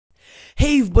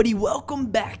Hey everybody, welcome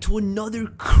back to another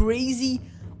crazy,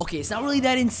 okay, it's not really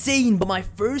that insane, but my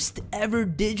first ever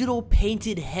digital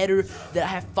painted header that I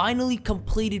have finally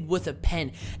completed with a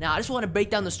pen. Now, I just want to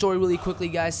break down the story really quickly,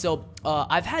 guys. So,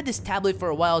 I've had this tablet for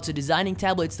a while. It's a designing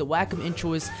tablet. It's the Wacom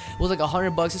Intuos. It was like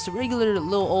 $100. It's a regular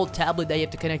little old tablet that you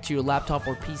have to connect to your laptop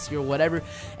or PC or whatever.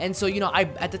 And so, you know,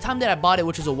 at the time that I bought it,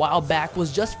 which was a while back,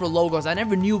 was just for logos. I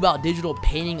never knew about digital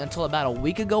painting until about a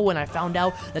week ago when I found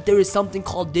out that there is something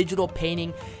called digital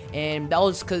painting, and that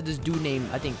was because this dude named,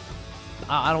 I think,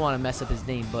 I don't want to mess up his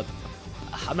name, but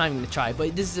I'm not even going to try.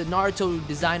 But this is a Naruto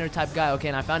designer type guy, okay,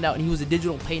 and I found out and he was a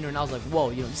digital painter, and I was like, whoa,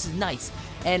 you know, this is nice.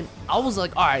 And I was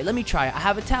like, alright, let me try it. I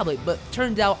have a tablet, but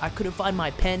turns out I couldn't find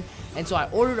my pen, and so I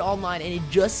ordered online, and it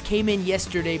just came in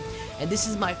yesterday, and this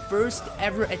is my first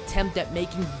ever attempt at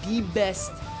making the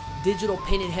best digital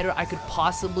painted header I could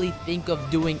possibly think of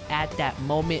doing at that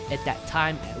moment, at that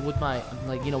time, with my,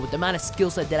 like, you know, with the amount of skill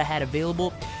set that I had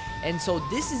available. And so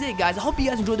this is it, guys. I hope you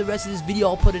guys enjoyed the rest of this video.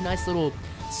 I'll put a nice little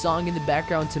song in the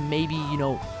background to maybe, you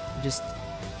know, just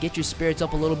get your spirits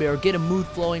up a little bit or get a mood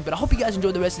flowing. But I hope you guys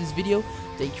enjoyed the rest of this video.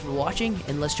 Thank you for watching,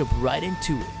 and let's jump right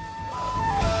into it.